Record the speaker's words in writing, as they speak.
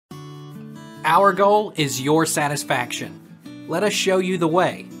Our goal is your satisfaction. Let us show you the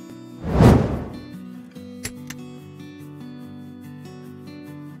way.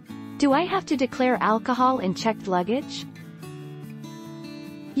 Do I have to declare alcohol in checked luggage?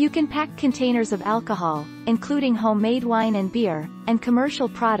 You can pack containers of alcohol, including homemade wine and beer, and commercial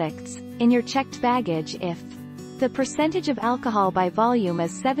products, in your checked baggage if the percentage of alcohol by volume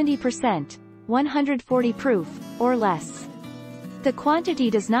is 70%, 140 proof, or less. The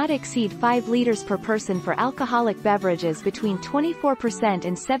quantity does not exceed 5 liters per person for alcoholic beverages between 24%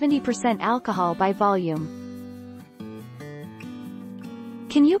 and 70% alcohol by volume.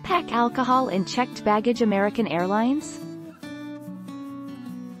 Can you pack alcohol in checked baggage? American Airlines?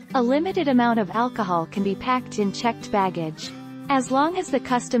 A limited amount of alcohol can be packed in checked baggage. As long as the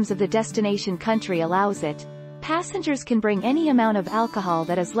customs of the destination country allows it, passengers can bring any amount of alcohol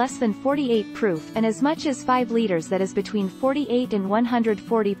that is less than 48 proof and as much as 5 liters that is between 48 and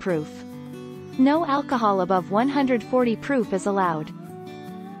 140 proof. No alcohol above 140 proof is allowed.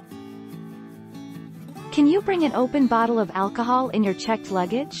 Can you bring an open bottle of alcohol in your checked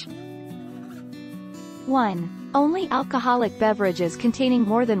luggage? 1. Only alcoholic beverages containing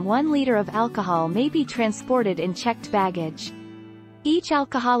more than 1 liter of alcohol may be transported in checked baggage. Each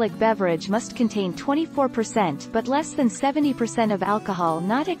alcoholic beverage must contain 24% but less than 70% of alcohol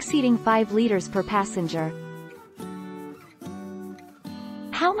not exceeding 5 liters per passenger.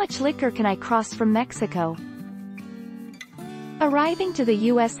 How much liquor can I cross from Mexico? Arriving to the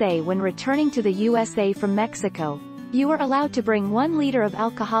USA. When returning to the USA from Mexico, you are allowed to bring 1 liter of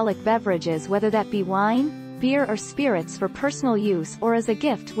alcoholic beverages, whether that be wine, beer or spirits, for personal use or as a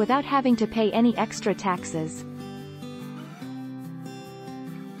gift without having to pay any extra taxes.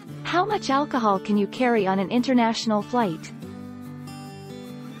 How much alcohol can you carry on an international flight?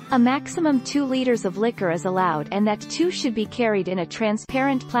 A maximum 2 liters of liquor is allowed, and that too should be carried in a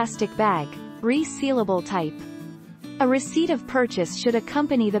transparent plastic bag, resealable type. A receipt of purchase should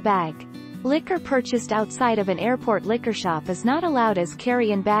accompany the bag. Liquor purchased outside of an airport liquor shop is not allowed as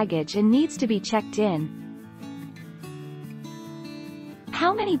carry-in baggage and needs to be checked in.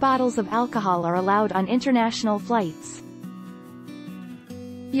 How many bottles of alcohol are allowed on international flights?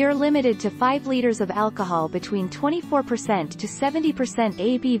 You're limited to 5 liters of alcohol between 24% to 70%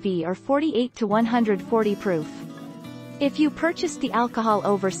 ABV or 48 to 140 proof. If you purchase the alcohol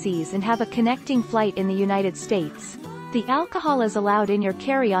overseas and have a connecting flight in the United States, the alcohol is allowed in your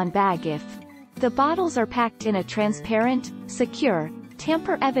carry-on bag if the bottles are packed in a transparent, secure,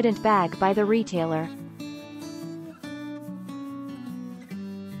 tamper-evident bag by the retailer.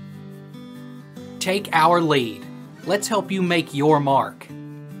 Take our lead. Let's help you make your mark.